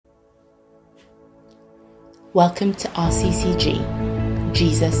Welcome to RCCG,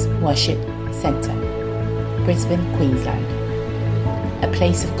 Jesus Worship Centre, Brisbane, Queensland. A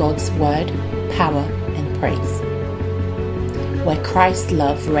place of God's word, power and praise. Where Christ's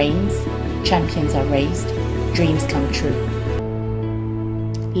love reigns, champions are raised, dreams come true.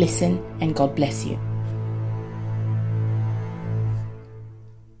 Listen and God bless you.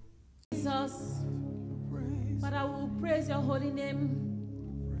 Jesus, Father, I will praise your holy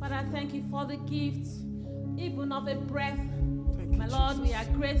name. Father, I thank you for the gift, even of a breath. My Lord, we are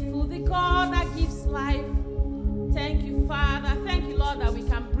grateful. The God that gives life. Thank you, Father. Thank you, Lord, that we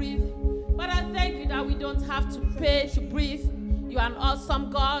can breathe. Father, thank you that we don't have to pay to breathe. You are an awesome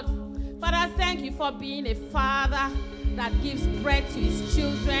God. Father, thank you for being a father that gives bread to his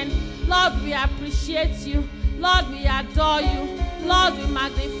children. Lord, we appreciate you. Lord, we adore you. Lord, we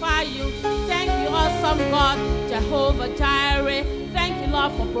magnify you. Thank you, awesome God, Jehovah Jireh. Thank you,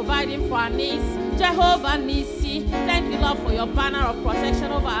 Lord, for providing for our needs. Jehovah Nissi, thank you, Lord, for your banner of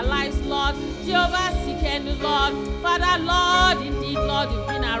protection over our lives, Lord. Jehovah Sikenu, Lord. Father, Lord, indeed, Lord, you've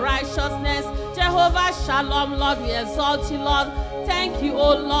been our righteousness. Jehovah Shalom, Lord, we exalt you, Lord. Thank you,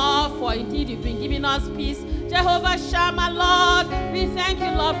 O Lord, for indeed you've been giving us peace. Jehovah Shammah, Lord, we thank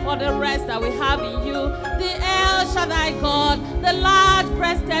you, Lord, for the rest that we have in you. The El Shaddai God, the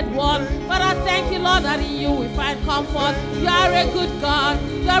large-breasted one. Father, thank you, Lord, that in you we find comfort. You are a good God.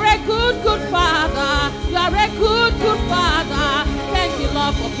 You are a good, good Father. You are a good, good Father. Thank you,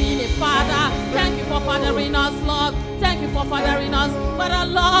 Lord, for being a Father. Thank you for fathering us, Lord. Thank you for fathering us.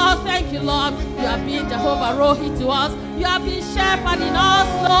 Father, Lord, thank you, Lord. You have been Jehovah Rohi to us. You have been shepherding us,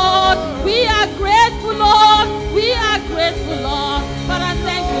 Lord. We are grateful, Lord. We are grateful, Lord. Father,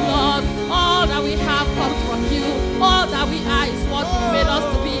 thank you, Lord. All that we have comes from you. All that we are is what you made us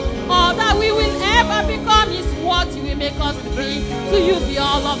to be. All that we will ever become is what you will make us to be. To you be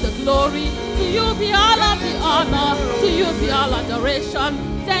all of the glory. To you be all of the honor. To you be all adoration.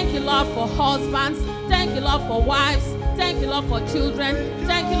 Thank you, Lord, for husbands. Thank you, Lord, for wives. Thank you, Lord, for children.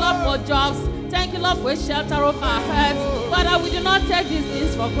 Thank you, Lord, for jobs. Thank you, Lord, for a shelter over our heads. Father, we do not take these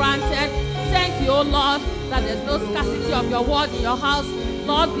things for granted. Thank you, O Lord, that there's no scarcity of your word in your house.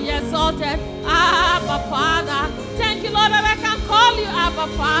 Lord, be exalted. Abba, Father. Thank you, Lord, that I can call you Abba,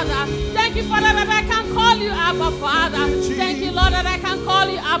 Father. Thank you, Father, that I can call you Abba, Father. Thank you, Lord, that I can call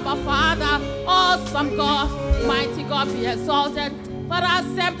you Abba, Father. Awesome God, mighty God, be exalted. Father,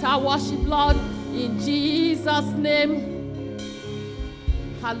 accept our worship, Lord, in Jesus' name.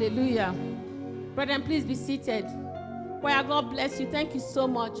 Hallelujah. Brethren, please be seated. Where God bless you. Thank you so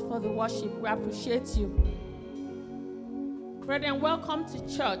much for the worship. We appreciate you. Brethren, welcome to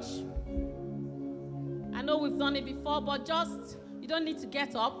church. I know we've done it before, but just, you don't need to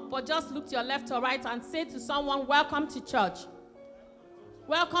get up, but just look to your left or right and say to someone, welcome to church.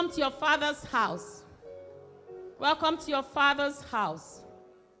 Welcome to your Father's house. Welcome to your Father's house.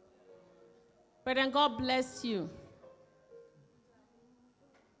 Brethren, God bless you.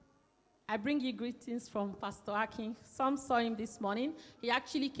 I bring you greetings from Pastor Akin. Some saw him this morning. He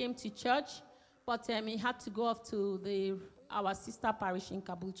actually came to church, but he had to go off to our sister parish in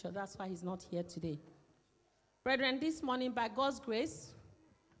Caboolture. That's why he's not here today. Brethren, this morning, by God's grace,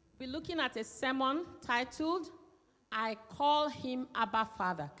 we're looking at a sermon titled, I Call Him Abba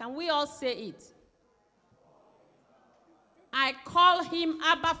Father. Can we all say it? I call him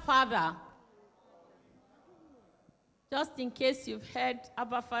Abba Father. Just in case you've heard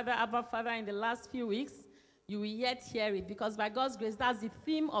Abba Father in the last few weeks, you will yet hear it, because by God's grace, that's the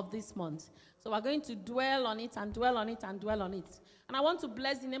theme of this month. So we're going to dwell on it and dwell on it and dwell on it. And I want to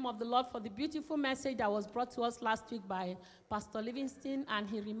bless the name of the Lord for the beautiful message that was brought to us last week by Pastor Livingston, and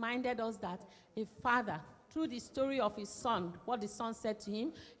he reminded us that a father, through the story of his son, what the son said to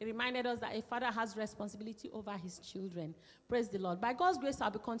him, he reminded us that a father has responsibility over his children. Praise the Lord. By God's grace,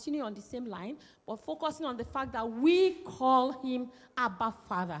 I'll be continuing on the same line, but focusing on the fact that we call him Abba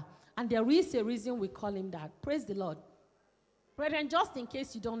Father. And there is a reason we call him that. Praise the Lord. Brethren, just in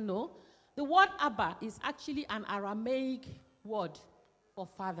case you don't know, the word Abba is actually an Aramaic word for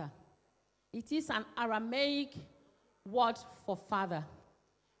father. It is an Aramaic word for father.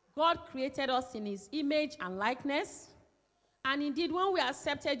 God created us in his image and likeness. And indeed, when we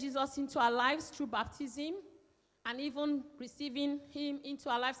accepted Jesus into our lives through baptism and even receiving him into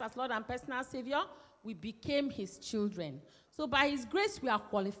our lives as Lord and personal Savior, we became his children. So by his grace, we are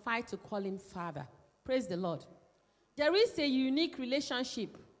qualified to call him Father. Praise the Lord. There is a unique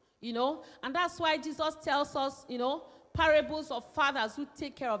relationship, and that's why Jesus tells us, parables of fathers who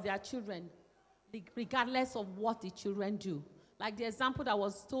take care of their children, regardless of what the children do. Like the example that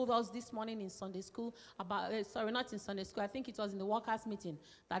was told us this morning in Sunday school about, not in Sunday school, I think it was in the workers' meeting,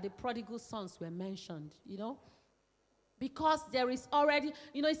 that the prodigal sons were mentioned, Because there is already,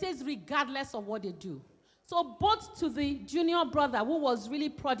 it says regardless of what they do. So both to the junior brother who was really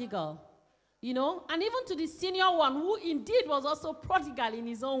prodigal, and even to the senior one who indeed was also prodigal in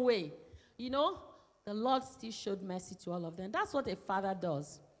his own way, the Lord still showed mercy to all of them. That's what a father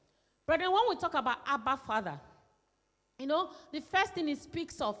does. Brethren, when we talk about Abba Father, the first thing it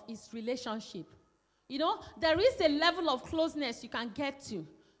speaks of is relationship. There is a level of closeness you can get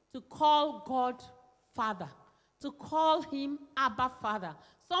to call God Father, to call him Abba Father.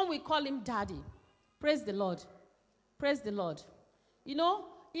 Some will call him Daddy. Praise the Lord. Praise the Lord.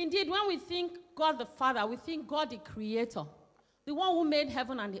 Indeed, when we think God the Father, we think God the Creator, the one who made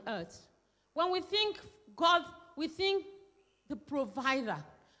heaven and the earth. When we think God, we think the provider,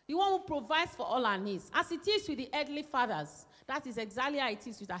 the one who provides for all our needs. As it is with the earthly fathers, that is exactly how it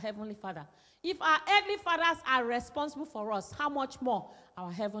is with our heavenly Father. If our earthly fathers are responsible for us, how much more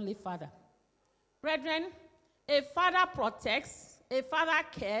our heavenly Father? Brethren, a father protects, a father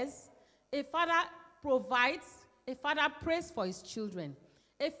cares, a father provides, a father prays for his children.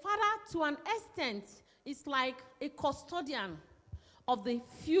 A father, to an extent, is like a custodian of the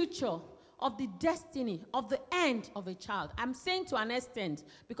future, of the destiny, of the end of a child. I'm saying to an extent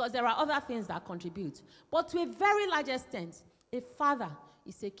because there are other things that contribute. But to a very large extent, a father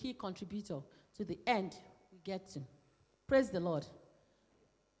is a key contributor to the end we get to. Praise the Lord.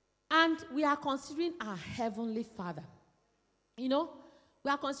 And we are considering our heavenly Father. We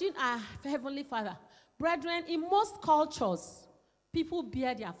are considering our heavenly Father. Brethren, in most cultures, people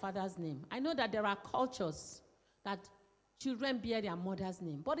bear their father's name. I know that there are cultures that children bear their mother's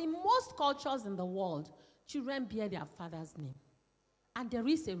name. But in most cultures in the world, children bear their father's name. And there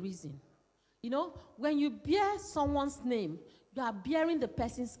is a reason. When you bear someone's name, you are bearing the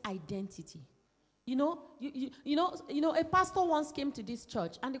person's identity. A pastor once came to this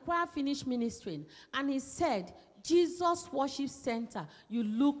church, and the choir finished ministering, and he said, Jesus Worship Center, you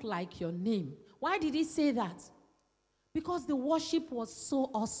look like your name. Why did he say that? Because the worship was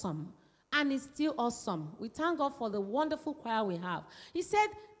so awesome. And it's still awesome. We thank God for the wonderful choir we have. He said,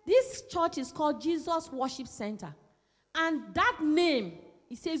 this church is called Jesus Worship Center. And that name,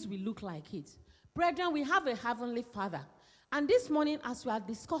 he says, we look like it. Brethren, we have a heavenly Father. And this morning, as we are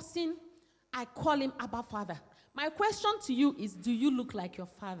discussing, I call him Abba Father. My question to you is, do you look like your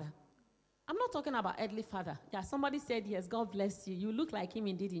father? I'm not talking about earthly father. Yeah, somebody said, yes, God bless you. You look like him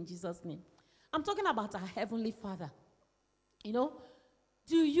indeed in Jesus' name. I'm talking about our heavenly Father.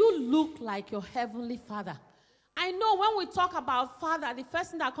 Do you look like your heavenly Father? I know when we talk about Father, the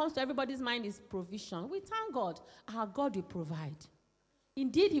first thing that comes to everybody's mind is provision. We thank God. Our God will provide.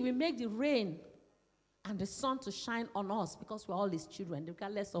 Indeed, he will make the rain and the sun to shine on us because we're all his children,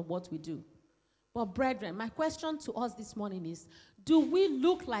 regardless of what we do. But brethren, my question to us this morning is, do we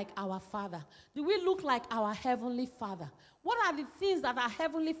look like our Father? Do we look like our heavenly Father? What are the things that our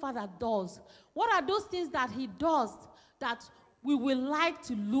heavenly Father does? What are those things that he does that we will like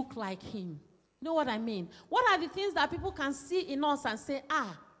to look like him? You know what I mean? What are the things that people can see in us and say,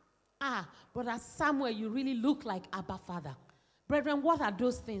 Brother Samuel, you really look like Abba Father? Brethren, what are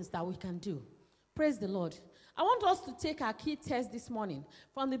those things that we can do? Praise the Lord. I want us to take our key text this morning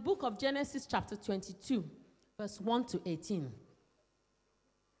from the book of Genesis chapter 22, verse 1 to 18.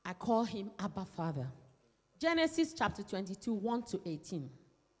 I call him Abba Father. Genesis chapter 22, 1 to 18.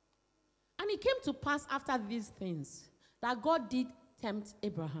 And it came to pass after these things that God did tempt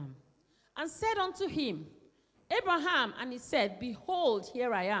Abraham and said unto him, Abraham, and he said, Behold,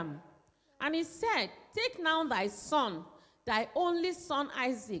 here I am. And he said, Take now thy son, thy only son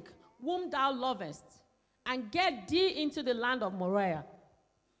Isaac, whom thou lovest, and get thee into the land of Moriah,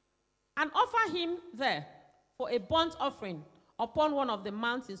 and offer him there for a burnt offering upon one of the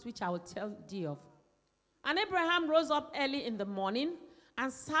mountains which I will tell thee of. And Abraham rose up early in the morning,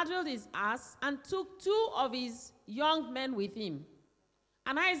 and saddled his ass, and took 2 of his young men with him,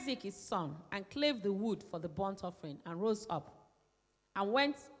 and Isaac his son, and clave the wood for the burnt offering, and rose up, and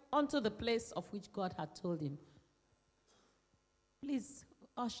went unto the place of which God had told him. Please,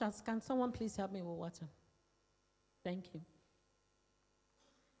 ushers, can someone please help me with water? Thank you.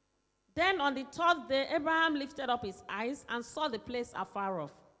 Then on the 3rd day, Abraham lifted up his eyes and saw the place afar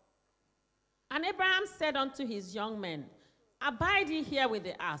off. And Abraham said unto his young men, Abide ye here with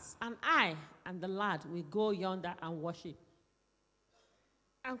the ass, and I and the lad will go yonder and worship,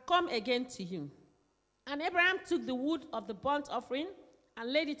 and come again to you. And Abraham took the wood of the burnt offering,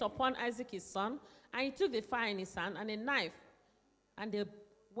 and laid it upon Isaac his son, and he took the fire in his hand, and a knife, and they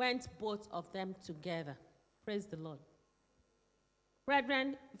went both of them together. Praise the Lord.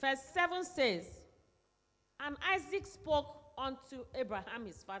 Brethren, verse 7 says, and Isaac spoke unto Abraham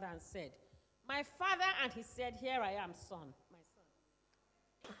his father and said, my father, and he said, here I am, son, my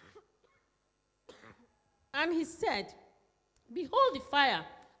son. And he said, behold the fire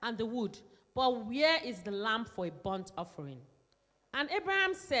and the wood, but where is the lamb for a burnt offering? And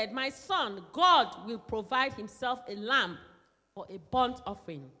Abraham said, my son, God will provide himself a lamb for a burnt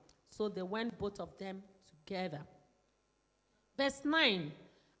offering. So they went both of them together. Verse 9,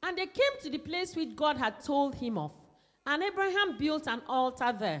 and they came to the place which God had told him of. And Abraham built an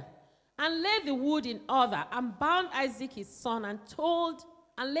altar there, and laid the wood in order, and bound Isaac his son, and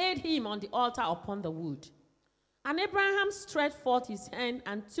laid him on the altar upon the wood. And Abraham stretched forth his hand,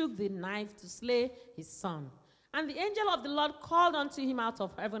 and took the knife to slay his son. And the angel of the Lord called unto him out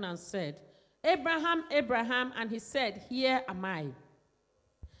of heaven, and said, Abraham, Abraham. And he said, here am I.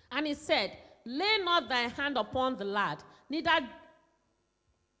 And he said, lay not thy hand upon the lad, neither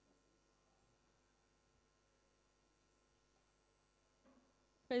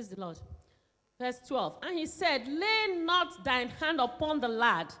praise the Lord. Verse 12. And he said, lay not thine hand upon the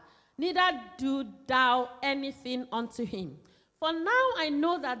lad, neither do thou anything unto him. For now I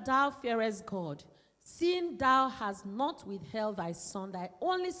know that thou fearest God, seeing thou hast not withheld thy son, thy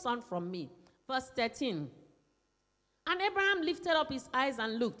only son, from me. Verse 13. And Abraham lifted up his eyes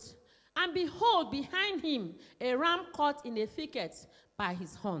and looked, and behold, behind him a ram caught in a thicket by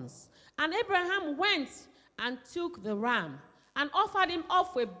his horns. And Abraham went and took the ram, and offered him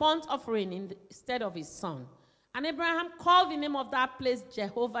up for a burnt offering instead of his son. And Abraham called the name of that place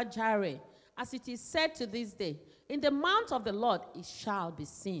Jehovah-Jireh, as it is said to this day, in the mount of the Lord it shall be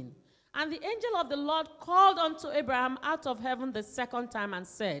seen. And the angel of the Lord called unto Abraham out of heaven the second time, and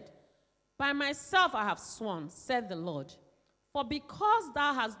said, by myself I have sworn, said the Lord, for because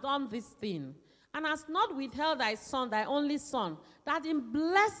thou hast done this thing, and hast not withheld thy son, thy only son, that in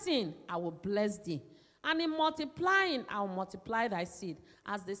blessing I will bless thee, and in multiplying I will multiply thy seed,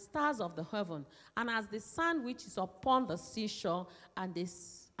 as the stars of the heaven, and as the sand which is upon the seashore, and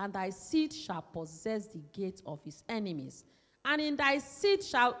thy seed shall possess the gate of his enemies. And in thy seed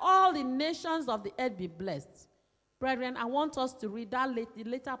shall all the nations of the earth be blessed. Brethren, I want us to read the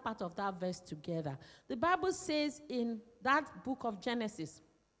later part of that verse together. The Bible says in that book of Genesis,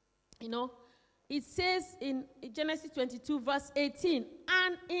 it says in Genesis 22, verse 18,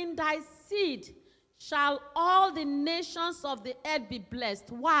 and in thy seed shall all the nations of the earth be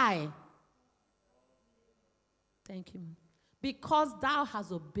blessed. Why? Thank you. Because thou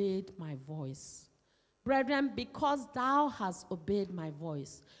hast obeyed my voice. Brethren, because thou hast obeyed my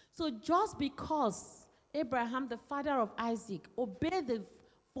voice. So just because Abraham, the father of Isaac, obeyed the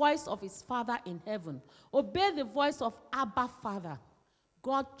voice of his father in heaven, obeyed the voice of Abba, Father,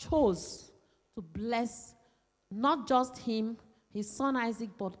 God chose to bless not just him, his son Isaac,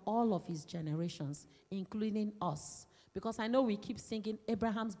 but all of his generations, including us. Because I know we keep singing,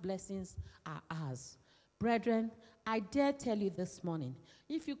 Abraham's blessings are ours. Brethren, I dare tell you this morning,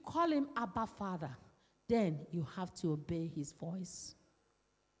 if you call him Abba, Father, then you have to obey his voice.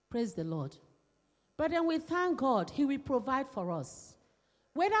 Praise the Lord. Brethren, we thank God he will provide for us.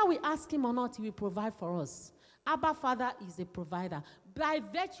 Whether we ask him or not, he will provide for us. Abba, Father, is a provider. By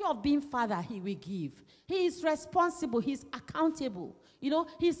virtue of being Father, he will give. He is responsible. He's accountable.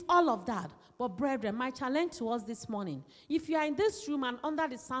 He's all of that. But brethren, my challenge to us this morning, if you are in this room and under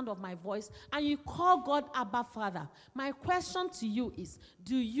the sound of my voice, and you call God Abba, Father, my question to you is,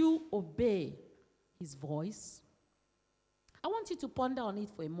 do you obey his voice? I want you to ponder on it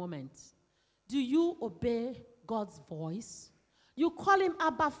for a moment. Do you obey God's voice? You call him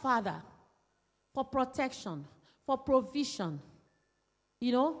Abba, Father, for protection, for provision,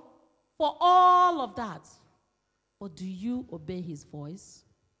 for all of that. Or do you obey his voice?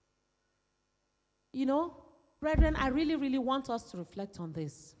 Brethren, I really, really want us to reflect on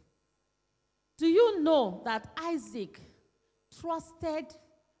this. Do you know that Isaac trusted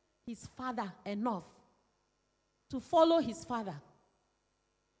his father enough to follow his father,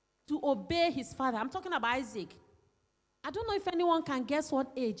 to obey his father? I'm talking about Isaac. I don't know if anyone can guess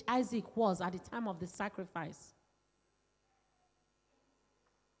what age Isaac was at the time of the sacrifice.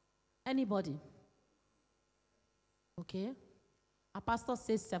 Anybody? Okay. Our pastor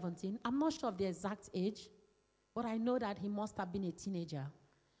says 17. I'm not sure of the exact age, but I know that he must have been a teenager.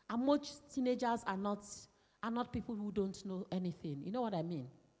 And most teenagers are not people who don't know anything. You know what I mean?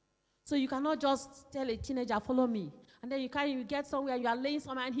 So you cannot just tell a teenager, follow me. And then you get somewhere, you are laying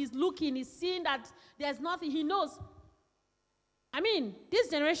somewhere, and he's looking, he's seeing that there's nothing. He knows. I mean, this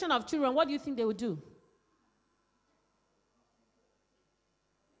generation of children, what do you think they would do?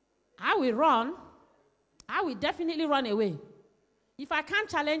 I will run. I will definitely run away. If I can't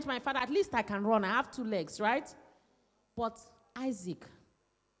challenge my father, at least I can run. I have 2 legs, right? But Isaac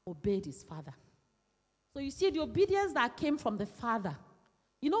obeyed his father. So you see, the obedience that came from the father,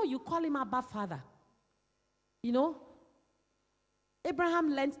 you call him Abba Father.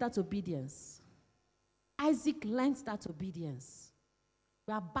 Abraham learned that obedience. Isaac learned that obedience.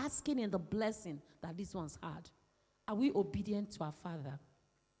 We are basking in the blessing that these ones had. Are we obedient to our father?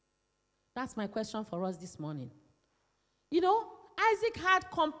 That's my question for us this morning. Isaac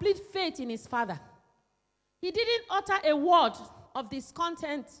had complete faith in his father. He didn't utter a word of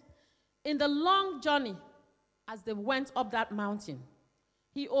discontent in the long journey as they went up that mountain.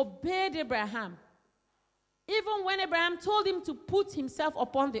 He obeyed Abraham. Even when Abraham told him to put himself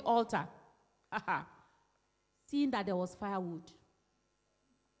upon the altar, seeing that there was firewood.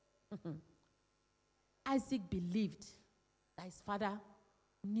 Isaac believed that his father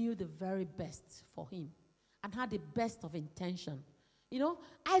knew the very best for him and had the best of intention.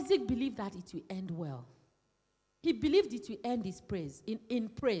 Isaac believed that it will end well. He believed it will end his praise, in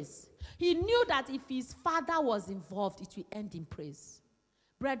praise. He knew that if his father was involved, it will end in praise.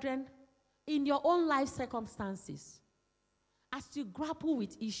 Brethren, in your own life circumstances, as you grapple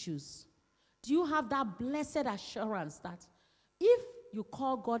with issues, do you have that blessed assurance that if you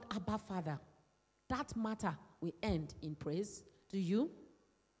call God Abba Father, that matter will end in praise? Do you?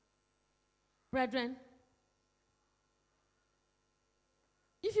 Brethren,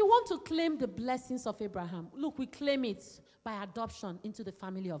 if you want to claim the blessings of Abraham, look, we claim it by adoption into the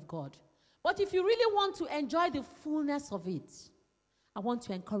family of God. But if you really want to enjoy the fullness of it, I want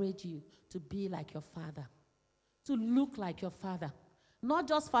to encourage you to be like your father, to look like your father. Not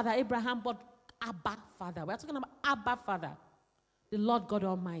just Father Abraham, but Abba Father. We're talking about Abba Father, the Lord God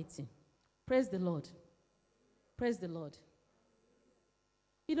Almighty. Praise the Lord. Praise the Lord.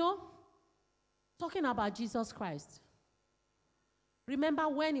 Talking about Jesus Christ, remember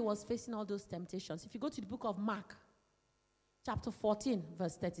when he was facing all those temptations? If you go to the book of Mark, chapter 14,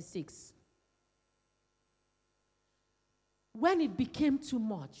 verse 36. When it became too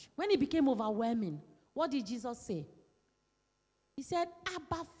much, when it became overwhelming, what did Jesus say? He said,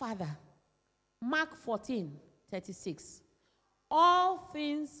 Abba Father. Mark 14, 36. All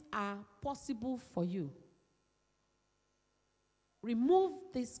things are possible for you. Remove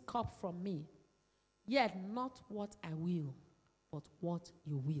this cup from me, yet not what I will, but what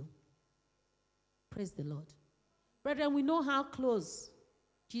you will. Praise the Lord. Brethren, we know how close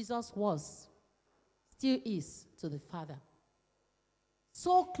Jesus was, still is, to the Father.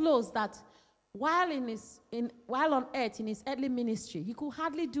 So close that while on earth, in his earthly ministry, he could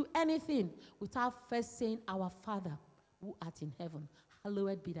hardly do anything without first saying, Our Father, who art in heaven,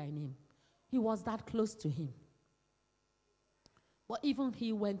 hallowed be thy name. He was that close to him. But even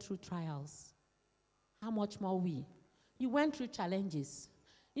he went through trials. How much more we? He went through challenges.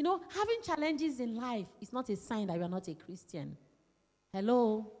 Having challenges in life is not a sign that you are not a Christian.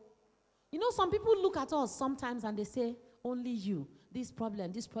 Hello? Some people look at us sometimes and they say, only you. This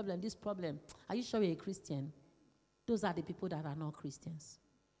problem, this problem, this problem. Are you sure you're a Christian? Those are the people that are not Christians.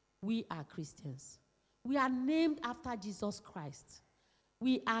 We are Christians. We are named after Jesus Christ.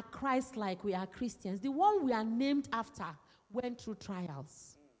 We are Christ-like. We are Christians. The one we are named after went through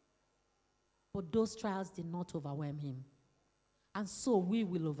trials. But those trials did not overwhelm him. And so we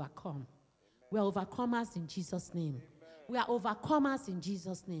will overcome. We are overcomers in Jesus' name. We are overcomers in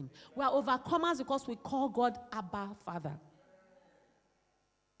Jesus' name. We are overcomers because we call God Abba Father.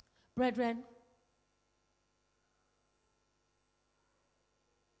 Brethren,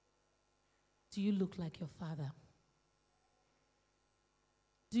 do you look like your father?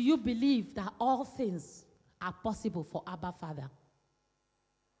 Do you believe that all things are possible for Abba Father?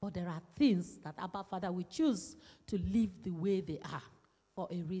 But there are things that Abba Father will choose to live the way they are for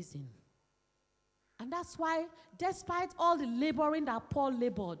a reason. And that's why, despite all the laboring that Paul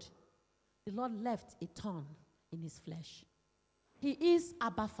labored, the Lord left a thorn in his flesh. He is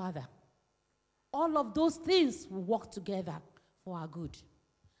Abba Father. All of those things will work together for our good.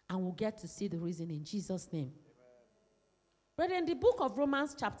 And we'll get to see the reason in Jesus' name. Brethren, the book of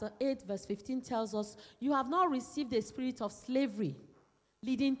Romans chapter 8 verse 15 tells us, you have not received a spirit of slavery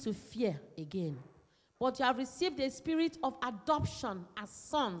leading to fear again, but you have received a spirit of adoption as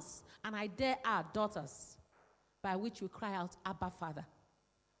sons, and I dare our daughters, by which we cry out, Abba Father.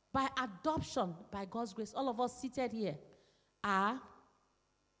 By adoption, by God's grace, all of us seated here are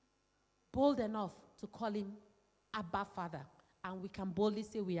bold enough to call him Abba Father, and we can boldly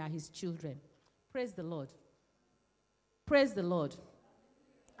say we are his children. Praise the Lord. Praise the Lord.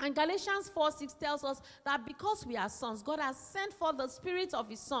 And Galatians 4:6 tells us that because we are sons, God has sent forth the Spirit of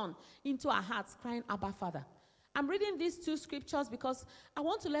his Son into our hearts, crying, Abba Father. I'm reading these two scriptures because I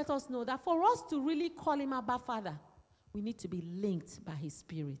want to let us know that for us to really call him Abba Father, we need to be linked by his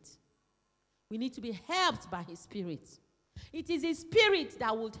Spirit. We need to be helped by his Spirit. It is his Spirit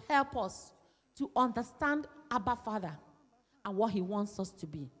that would help us to understand Abba Father and what he wants us to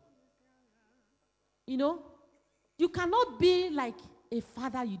be. You know, you cannot be like a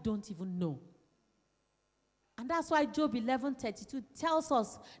father you don't even know. And that's why Job 11:32 tells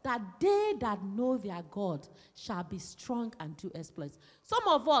us that they that know their God shall be strong and do exploits. Some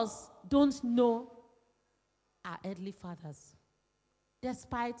of us don't know our earthly fathers,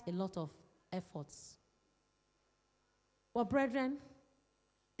 despite a lot of efforts. But brethren,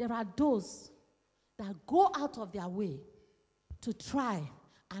 there are those that go out of their way to try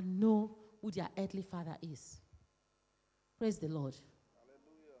and know who their earthly father is. Praise the Lord.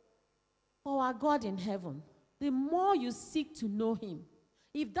 Hallelujah. For our God in heaven, the more you seek to know him,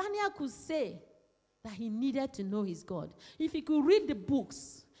 if Daniel could say that he needed to know his God, if he could read the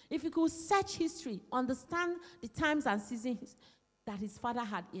books, if he could search history, understand the times and seasons that his father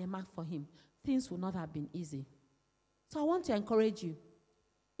had earmarked for him, things would not have been easy. So I want to encourage you.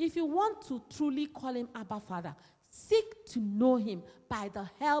 If you want to truly call him Abba Father, seek to know him by the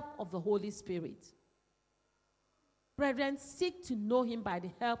help of the Holy Spirit. Brethren, seek to know him by the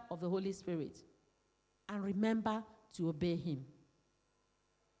help of the Holy Spirit. And remember to obey him.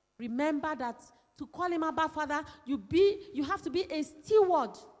 Remember that to call him Abba Father, you have to be a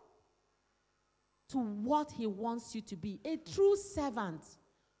steward to what he wants you to be. A true servant.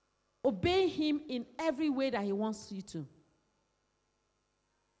 Obey him in every way that he wants you to.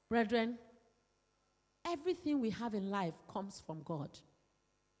 Brethren, everything we have in life comes from God.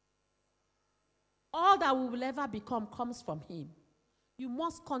 All that we will ever become comes from him. You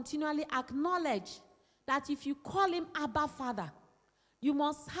must continually acknowledge that if you call him Abba Father, you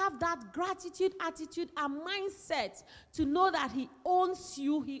must have that gratitude, attitude, and mindset to know that he owns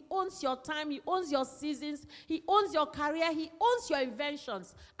you, he owns your time, he owns your seasons, he owns your career, he owns your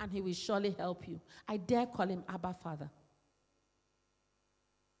inventions, and he will surely help you. I dare call him Abba Father.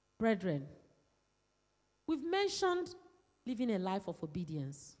 Brethren, we've mentioned living a life of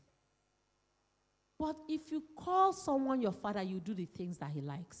obedience. But if you call someone your father, you do the things that he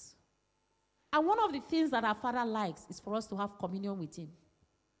likes. And one of the things that our father likes is for us to have communion with him.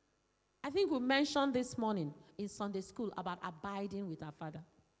 I think we mentioned this morning in Sunday school about abiding with our father.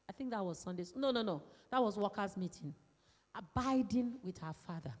 I think that was Sunday. No. That was workers' meeting. Abiding with our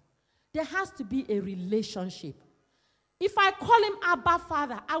father. There has to be a relationship. If I call him Abba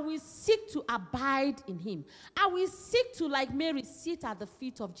Father, I will seek to abide in him. I will seek to, like Mary, sit at the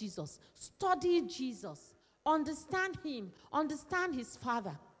feet of Jesus, study Jesus, understand him, understand his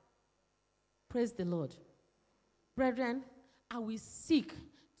father. Praise the Lord. Brethren, I will seek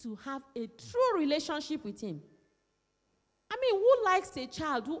to have a true relationship with him. I mean, who likes a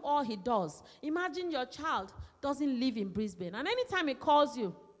child who all he does? Imagine your child doesn't live in Brisbane, and anytime he calls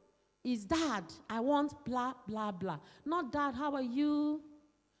you, is Dad, I want blah, blah, blah. Not Dad, how are you?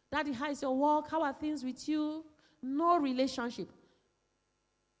 Daddy, how is your work? How are things with you? No relationship.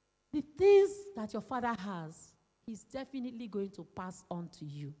 The things that your father has, he's definitely going to pass on to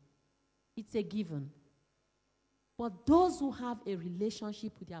you. It's a given. But those who have a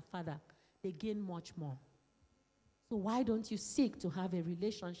relationship with their father, they gain much more. So why don't you seek to have a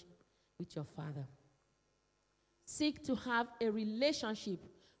relationship with your father? Seek to have a relationship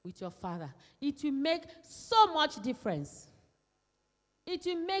with your father. It will make so much difference. It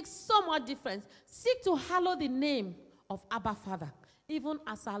will make so much difference. Seek to hallow the name of Abba Father, even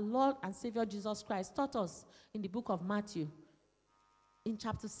as our Lord and Savior Jesus Christ taught us in the book of Matthew. In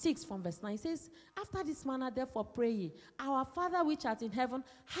chapter 6 from verse 9, it says, after this manner therefore pray ye, our Father which art in heaven,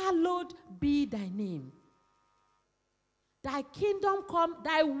 hallowed be thy name. Thy kingdom come,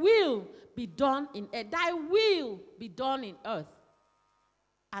 thy will be done in earth. Thy will be done in earth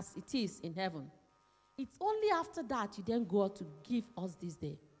as it is in heaven. It's only after that you then go out to give us this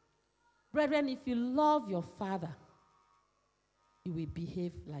day. Brethren, if you love your father, you will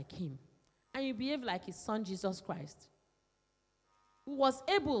behave like him. And you behave like his son, Jesus Christ, who was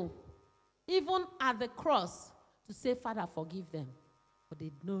able, even at the cross, to say, Father, forgive them, for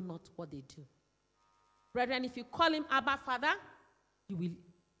they know not what they do. Brethren, if you call him Abba Father, you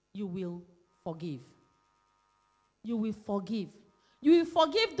will forgive. You will forgive. You will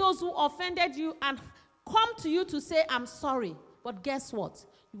forgive those who offended you and come to you to say, I'm sorry. But guess what?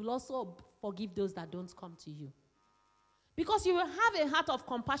 You will also forgive those that don't come to you. Because you will have a heart of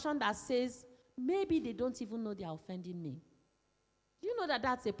compassion that says, maybe they don't even know they are offending me. Do you know that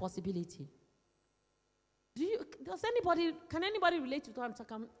that's a possibility? Can anybody relate to what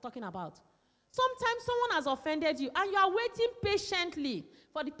I'm talking about? Sometimes someone has offended you and you are waiting patiently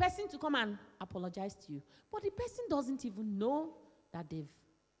for the person to come and apologize to you. But the person doesn't even know that they've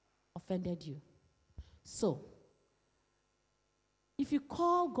offended you. So, if you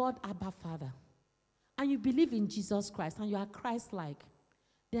call God Abba Father and you believe in Jesus Christ and you are Christ-like,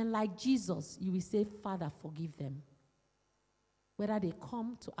 then like Jesus, you will say, Father, forgive them, whether they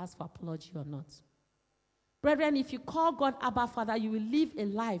come to ask for apology or not. Brethren, if you call God Abba Father, you will live a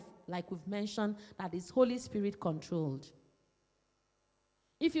life, like we've mentioned, that is Holy Spirit controlled.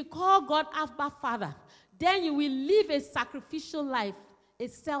 If you call God Abba Father, then you will live a sacrificial life, a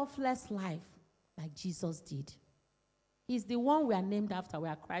selfless life, like Jesus did. He's the one we are named after. We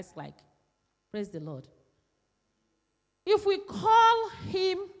are Christ-like. Praise the Lord. If we call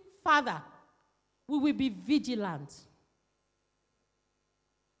him Father, we will be vigilant.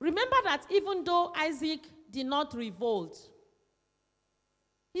 Remember that even though Isaac did not revolt,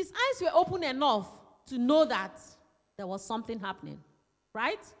 his eyes were open enough to know that there was something happening,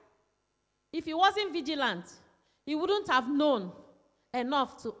 right? If he wasn't vigilant, he wouldn't have known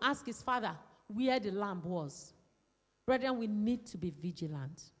enough to ask his father where the lamb was. Brethren, we need to be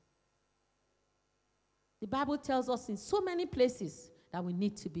vigilant. The Bible tells us in so many places that we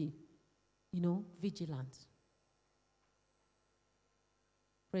need to be, vigilant.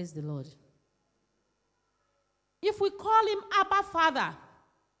 Praise the Lord. If we call him Abba Father,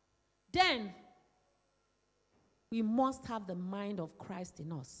 then we must have the mind of Christ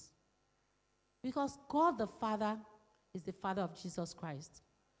in us. Because God the Father is the Father of Jesus Christ.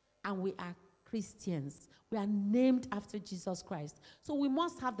 And we are Christians. We are named after Jesus Christ. So we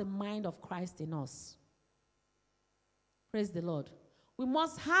must have the mind of Christ in us. Praise the Lord. We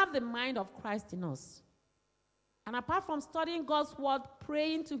must have the mind of Christ in us. And apart from studying God's word,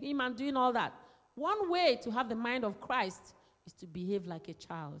 praying to him and doing all that, one way to have the mind of Christ is to behave like a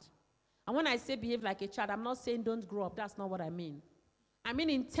child. And when I say behave like a child, I'm not saying don't grow up. That's not what I mean. I mean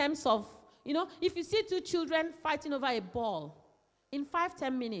in terms of, if you see two children fighting over a ball, in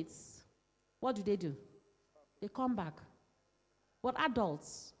 5-10 minutes, what do? They come back. But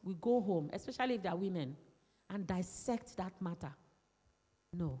adults will go home, especially if they are women, and dissect that matter.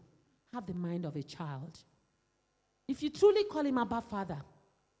 No. Have the mind of a child. If you truly call him Abba Father,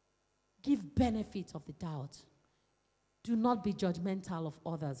 give benefit of the doubt. Do not be judgmental of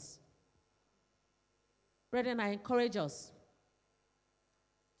others. Brethren, I encourage us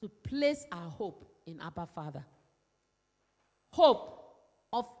to place our hope in Abba Father. Hope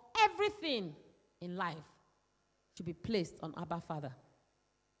of everything in life should be placed on Abba Father.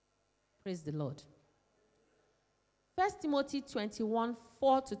 Praise the Lord. 1 Timothy 21,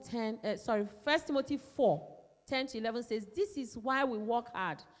 4 to 10, 1 Timothy 4, 10 to 11 says, this is why we work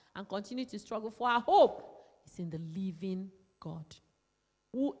hard and continue to struggle, for our hope is in the living God,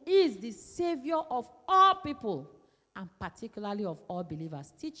 who is the Savior of all people, and particularly of all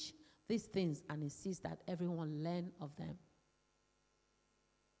believers. Teach these things and insist that everyone learn of them.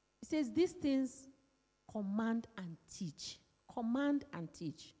 He says, these things command and teach. Command and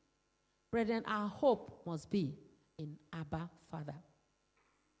teach. Brethren, our hope must be in Abba Father.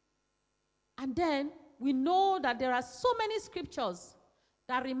 And then we know that there are so many scriptures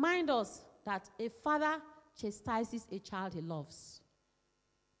that remind us that a father chastises a child he loves.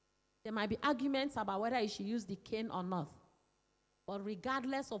 There might be arguments about whether you should use the cane or not. But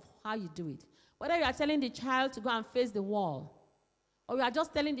regardless of how you do it, whether you are telling the child to go and face the wall, or you are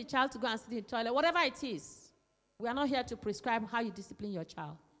just telling the child to go and sit in the toilet, whatever it is, we are not here to prescribe how you discipline your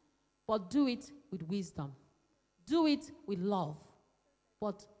child. But do it with wisdom. Do it with love.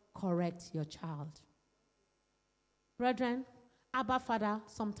 But correct your child. Brethren, Abba Father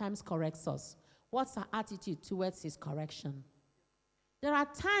sometimes corrects us. What's our attitude towards his correction? There are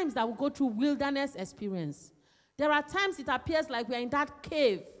times that we go through wilderness experience. There are times it appears like we are in that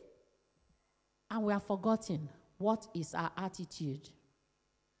cave and we are forgotten. What is our attitude?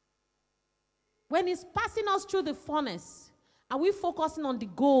 When he's passing us through the furnace, are we focusing on the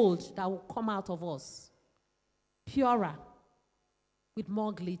gold that will come out of us? Purer, with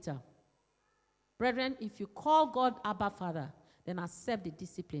more glitter. Brethren, if you call God Abba Father, then accept the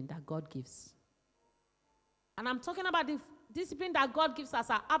discipline that God gives. And I'm talking about the discipline that God gives us,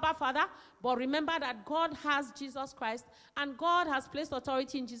 our Abba Father, but remember that God has Jesus Christ, and God has placed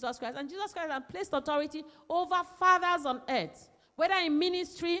authority in Jesus Christ, and Jesus Christ has placed authority over fathers on earth, whether in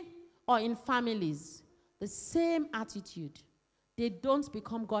ministry or in families. The same attitude. They don't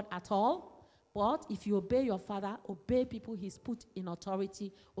become God at all, but if you obey your father, obey people he's put in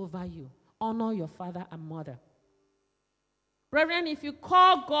authority over you. Honor your father and mother. Brethren, if you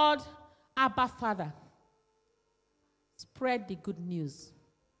call God Abba Father, spread the good news.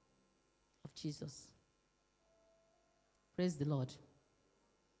 of Jesus. Praise the Lord.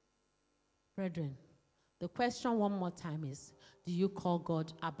 Brethren, the question one more time is, do you call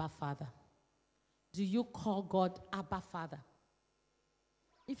God Abba Father? Do you call God Abba Father?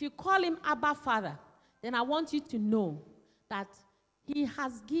 If you call him Abba Father, then I want you to know that he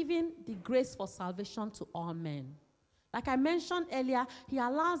has given the grace for salvation to all men. Like I mentioned earlier, he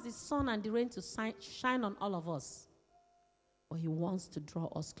allows the sun and the rain to shine on all of us. But he wants to draw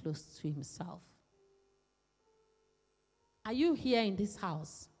us close to himself. Are you here in this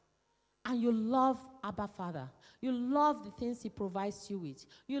house and you love Abba Father? You love the things he provides you with.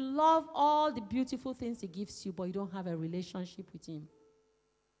 You love all the beautiful things he gives you, but you don't have a relationship with him.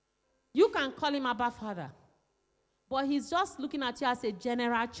 You can call him Abba Father, but he's just looking at you as a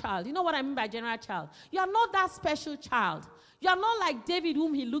general child. You know what I mean by general child? You are not that special child. You are not like David,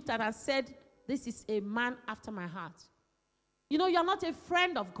 whom he looked at and said, this is a man after my heart. You know, you're not a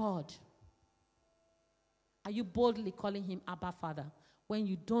friend of God. Are you boldly calling him Abba Father when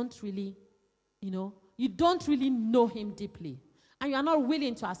you don't really, you don't really know him deeply, and you are not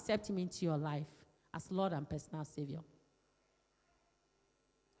willing to accept him into your life as Lord and personal Savior?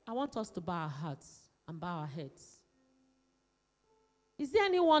 I want us to bow our hearts and bow our heads. Is there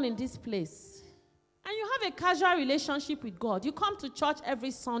anyone in this place and you have a casual relationship with God? You come to church every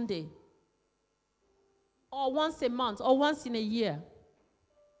Sunday, or once a month, or once in a year,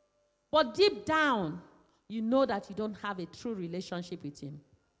 but deep down, you know that you don't have a true relationship with him.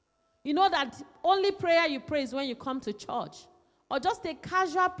 You know that only prayer you pray is when you come to church, or just a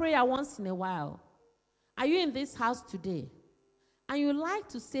casual prayer once in a while. Are you in this house today and you like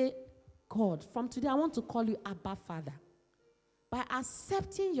to say, God, from today I want to call you Abba Father by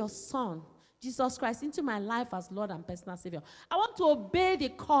accepting your Son, Jesus Christ, into my life as Lord and personal Savior? I want to obey the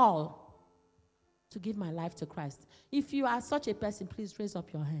call to give my life to Christ. If you are such a person, please raise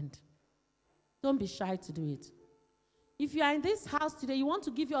up your hand. Don't be shy to do it. If you are in this house today, you want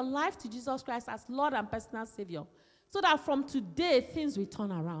to give your life to Jesus Christ as Lord and personal Savior, so that from today, things will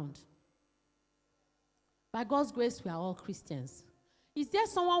turn around. By God's grace, we are all Christians. Is there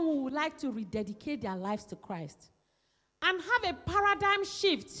someone who would like to rededicate their lives to Christ and have a paradigm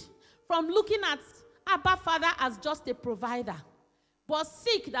shift from looking at Abba Father as just a provider, but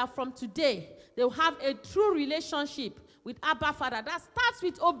seek that from today, they'll have a true relationship with Abba Father that starts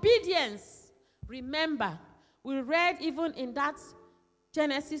with obedience? Remember, we read even in that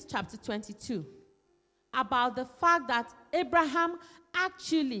Genesis chapter 22 about the fact that Abraham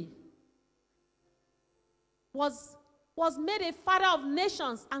actually was made a father of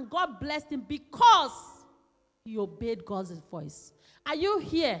nations, and God blessed him because he obeyed God's voice. Are you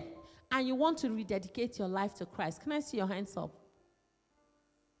here and you want to rededicate your life to Christ? Can I see your hands up?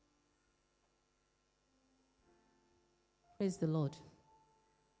 Praise the Lord.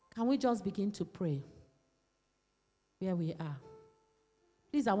 Can we just begin to pray where we are?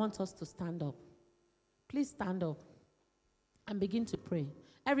 Please, I want us to stand up. Please stand up and begin to pray.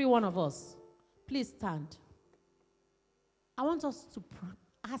 Every one of us, please stand. I want us to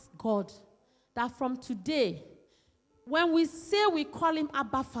ask God that from today, when we say we call him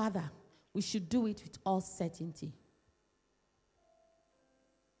Abba Father, we should do it with all certainty.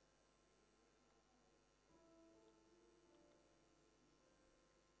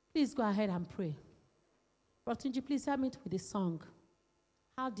 Please go ahead and pray. Rotunji, please help me with the song,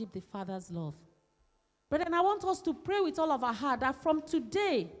 How Deep the Father's Love. But then I want us to pray with all of our heart that from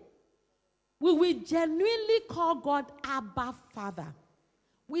today, we will genuinely call God Abba Father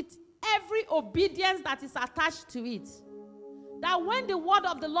with every obedience that is attached to it. That when the word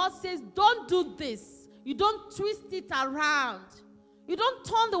of the Lord says, don't do this, you don't twist it around. You don't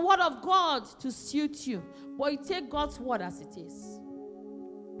turn the word of God to suit you, but you take God's word as it is.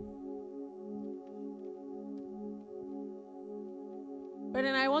 But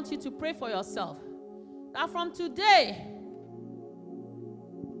then I want you to pray for yourself that from today,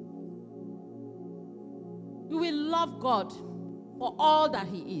 you will love God for all that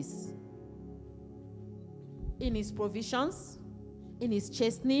he is. In his provisions, in his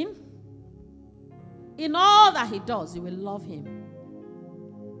chastening, in all that he does, you will love him.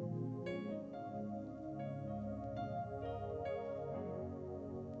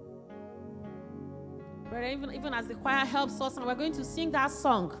 But even as the choir helps us, and we're going to sing that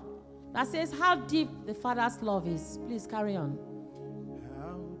song that says how deep the Father's love is. Please carry on.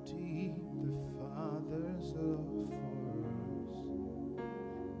 How deep the Father's love for us,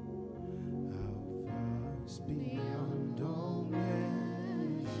 how vast beyond all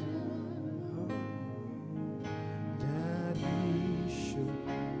measure, that he should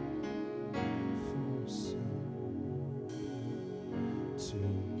for Son to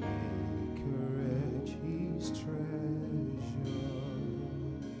make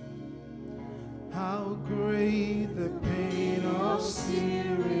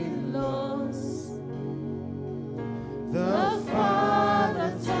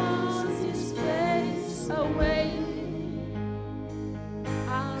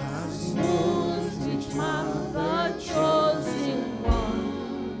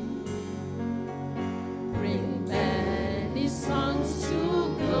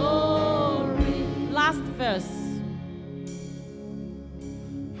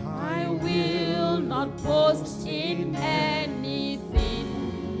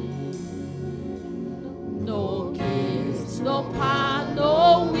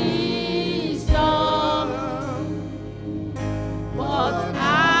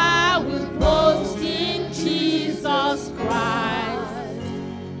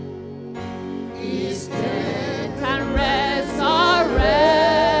His death and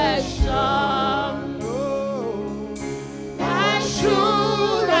resurrection. Why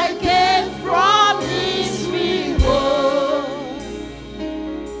should I gain from His reward?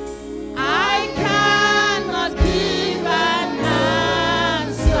 I cannot give an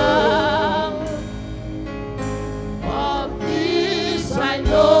answer, but this I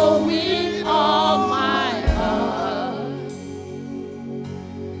know with all my heart.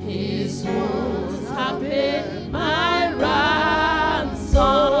 His wounds have paid my ransom.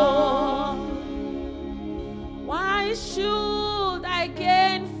 Why should I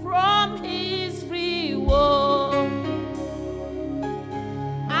gain from His reward?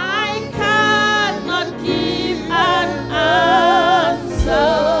 I cannot give an answer,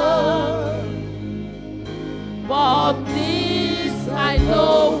 but this I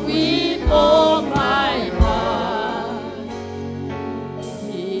know with all my heart.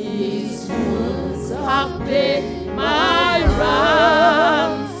 His wounds have paid my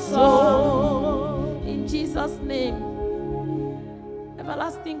ransom. In Jesus' name,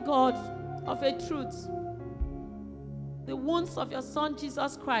 everlasting God of a truth, the wounds of your Son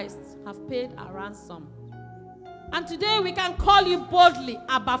Jesus Christ have paid a ransom. And today we can call you boldly,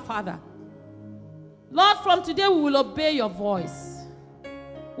 Abba, Father. Lord, from today we will obey your voice.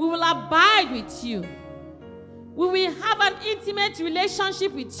 We will abide with you. We will have an intimate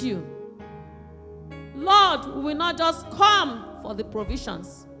relationship with you. Lord, we will not just come for the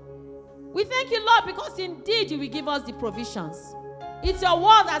provisions. We thank you, Lord, because indeed you will give us the provisions. It's your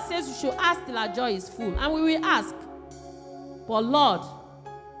word that says we should ask till our joy is full, and we will ask. But Lord,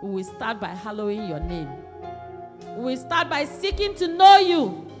 we will start by hallowing your name. We will start by seeking to know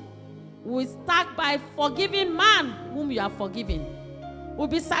you. We will start by forgiving man whom you have forgiven. We will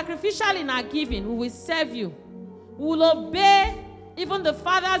be sacrificial in our giving. We will serve you. We will obey even the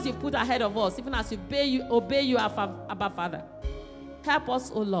fathers you put ahead of us, even as we obey you, Abba, Father. Help us,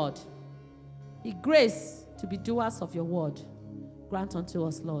 O Lord. The grace to be doers of your word. Grant unto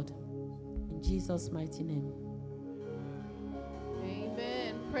us, Lord. In Jesus' mighty name.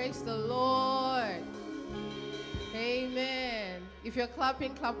 Amen. Praise the Lord. Amen. If you're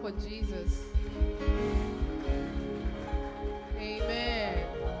clapping, clap for Jesus. Amen.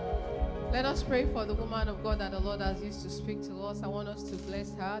 Let us pray for the woman of God that the Lord has used to speak to us. I want us to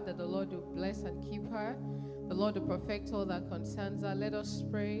bless her, that the Lord will bless and keep her. The Lord will perfect all that concerns her. Let us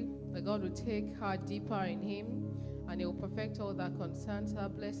pray that God will take her deeper in Him, and He will perfect all that concerns her.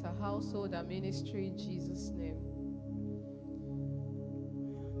 Bless her household and ministry in Jesus' name.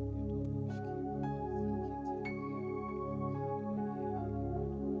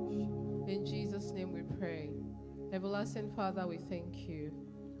 In Jesus' name we pray. Everlasting Father, we thank you.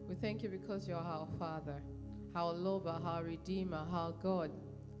 We thank you because you're our Father, our lover, our Redeemer, our God,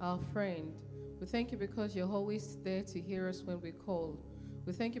 our friend. We thank you because you're always there to hear us when we call.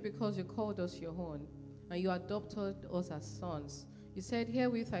 We thank you because you called us your own, and you adopted us as sons. You said,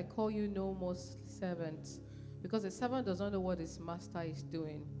 herewith I call you no more servants, because a servant does not know what his master is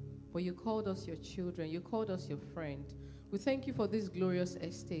doing. But you called us your children. You called us your friend. We thank you for this glorious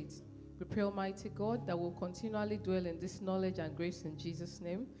estate. We pray, Almighty God, that we'll continually dwell in this knowledge and grace in Jesus'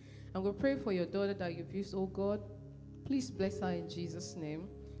 name. And we pray for your daughter that you've used, oh God. Please bless her in Jesus' name.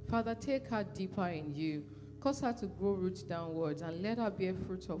 Father, take her deeper in you. Cause her to grow roots downwards and let her bear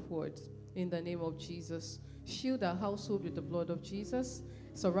fruit upwards in the name of Jesus. Shield her household with the blood of Jesus.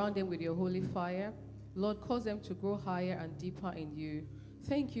 Surround them with your holy fire. Lord, cause them to grow higher and deeper in you.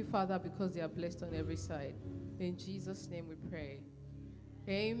 Thank you, Father, because they are blessed on every side. In Jesus' name we pray.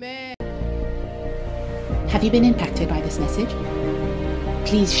 Amen. Have you been impacted by this message?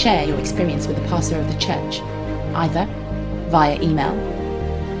 Please share your experience with the pastor of the church, either via email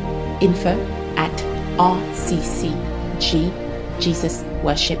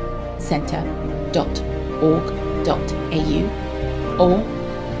info@rccjesusworshipcenter.org.au, or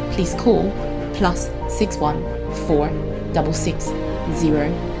please call +61 4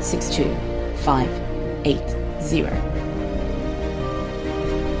 660 62 580.